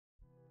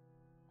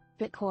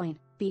Bitcoin,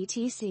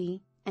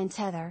 BTC, and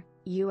Tether,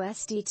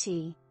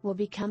 USDT, will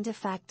become de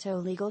facto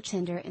legal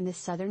tender in the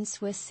southern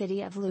Swiss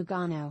city of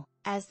Lugano,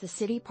 as the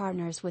city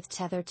partners with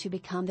Tether to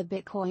become the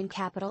Bitcoin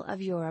capital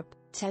of Europe.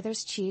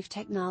 Tether's chief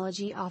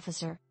technology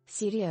officer,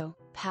 CTO,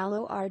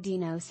 Paolo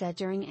Ardoino said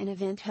during an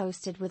event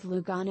hosted with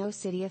Lugano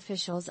city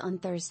officials on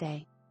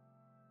Thursday.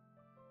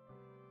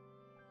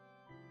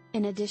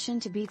 In addition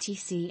to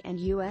BTC and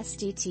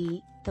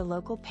USDT, the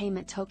local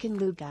payment token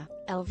Luga,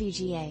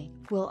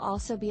 LVGA, will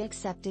also be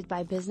accepted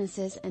by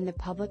businesses and the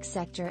public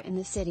sector in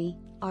the city,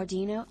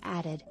 Ardoino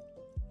added.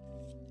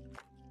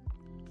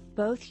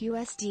 Both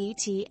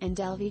USDT and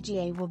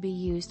LVGA will be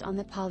used on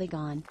the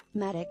Polygon,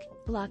 MATIC,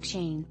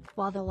 blockchain,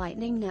 while the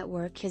Lightning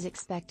Network is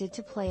expected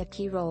to play a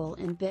key role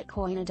in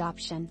Bitcoin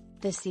adoption,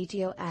 the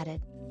CTO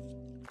added.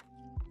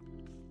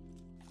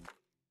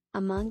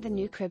 Among the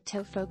new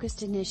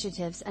crypto-focused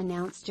initiatives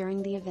announced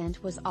during the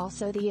event was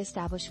also the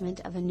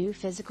establishment of a new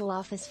physical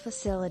office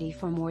facility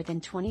for more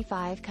than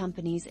 25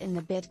 companies in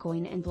the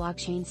Bitcoin and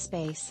blockchain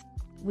space.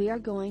 We are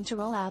going to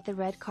roll out the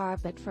red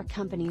carpet for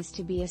companies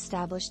to be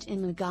established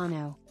in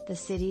Lugano, the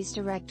city's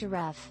director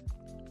F.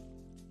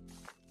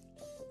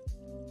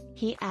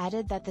 He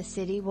added that the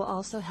city will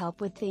also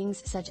help with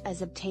things such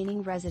as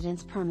obtaining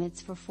residence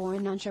permits for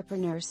foreign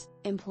entrepreneurs,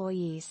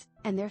 employees,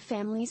 and their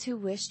families who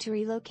wish to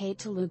relocate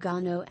to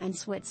Lugano and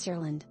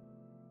Switzerland.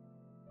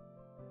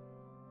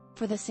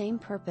 For the same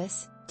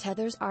purpose,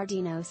 Tether's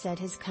Ardoino said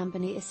his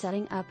company is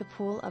setting up a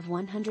pool of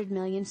 100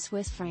 million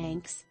Swiss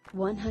francs,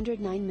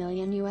 $109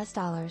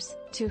 million,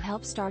 to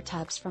help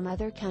startups from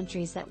other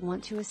countries that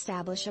want to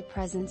establish a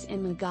presence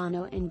in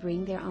Lugano and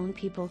bring their own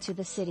people to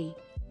the city.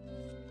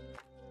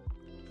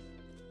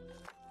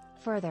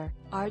 Further,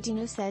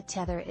 Ardoino said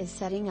Tether is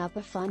setting up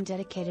a fund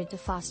dedicated to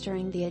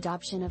fostering the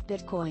adoption of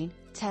Bitcoin,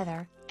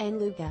 Tether, and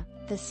Luga,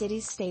 the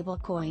city's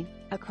stablecoin,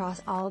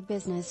 across all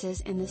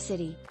businesses in the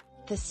city.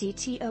 The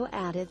CTO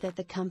added that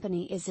the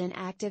company is in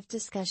active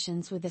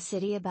discussions with the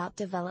city about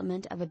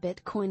development of a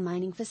Bitcoin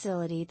mining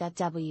facility that